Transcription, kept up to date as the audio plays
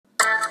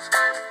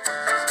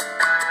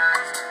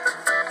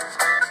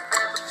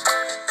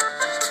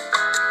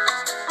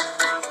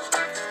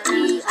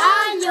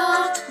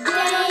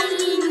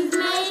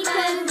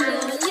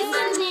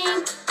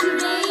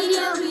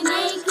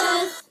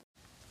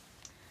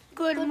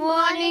Good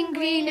morning,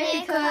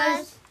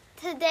 Greenacres.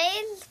 Today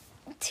is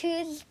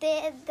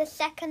Tuesday, the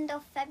 2nd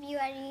of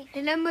February.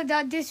 Remember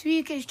that this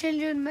week is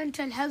Children's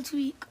Mental Health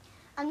Week.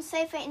 And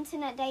Safer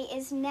Internet Day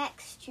is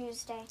next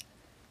Tuesday.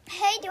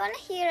 Hey, do you want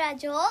to hear a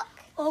joke?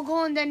 Oh, go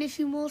on then if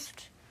you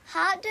must.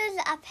 How does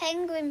a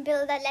penguin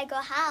build a Lego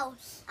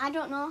house? I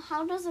don't know.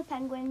 How does a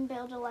penguin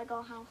build a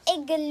Lego house?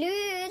 It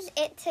glues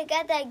it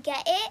together,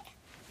 get it?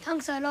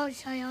 Thanks a lot,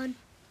 Cheyenne.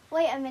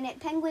 Wait a minute,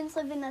 penguins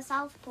live in the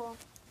South Pole.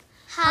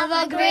 Have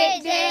a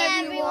great day,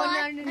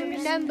 everyone. And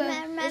remember,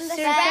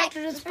 respect,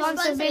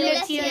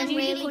 responsibility, and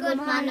really good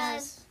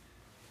manners.